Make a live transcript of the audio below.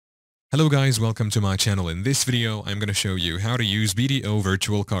Hello guys, welcome to my channel. In this video, I'm going to show you how to use BDO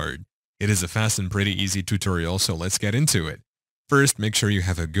Virtual Card. It is a fast and pretty easy tutorial, so let's get into it. First, make sure you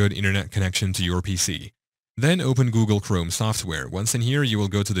have a good internet connection to your PC. Then open Google Chrome software. Once in here, you will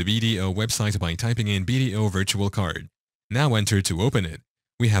go to the BDO website by typing in BDO Virtual Card. Now enter to open it.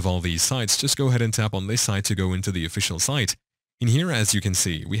 We have all these sites. Just go ahead and tap on this site to go into the official site. In here, as you can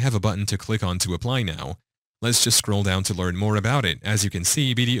see, we have a button to click on to apply now. Let's just scroll down to learn more about it. As you can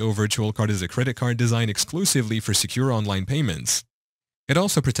see, BDO Virtual Card is a credit card designed exclusively for secure online payments. It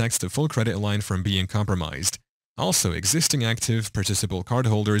also protects the full credit line from being compromised. Also, existing active participant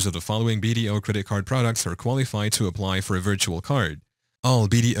cardholders of the following BDO credit card products are qualified to apply for a virtual card. All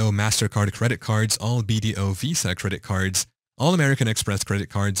BDO MasterCard credit cards, all BDO Visa credit cards, all American Express credit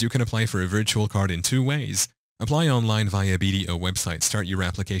cards. You can apply for a virtual card in two ways. Apply online via BDO website. Start your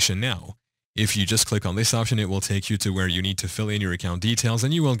application now. If you just click on this option, it will take you to where you need to fill in your account details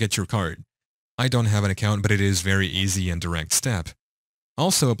and you will get your card. I don't have an account, but it is very easy and direct step.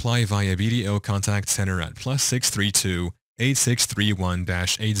 Also apply via BDO Contact Center at +632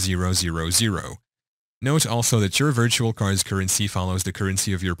 8631-8000. Note also that your virtual card's currency follows the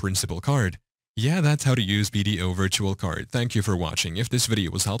currency of your principal card. Yeah, that's how to use BDO Virtual Card. Thank you for watching. If this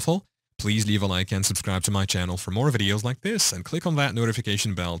video was helpful, please leave a like and subscribe to my channel for more videos like this and click on that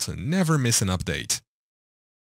notification bell to never miss an update.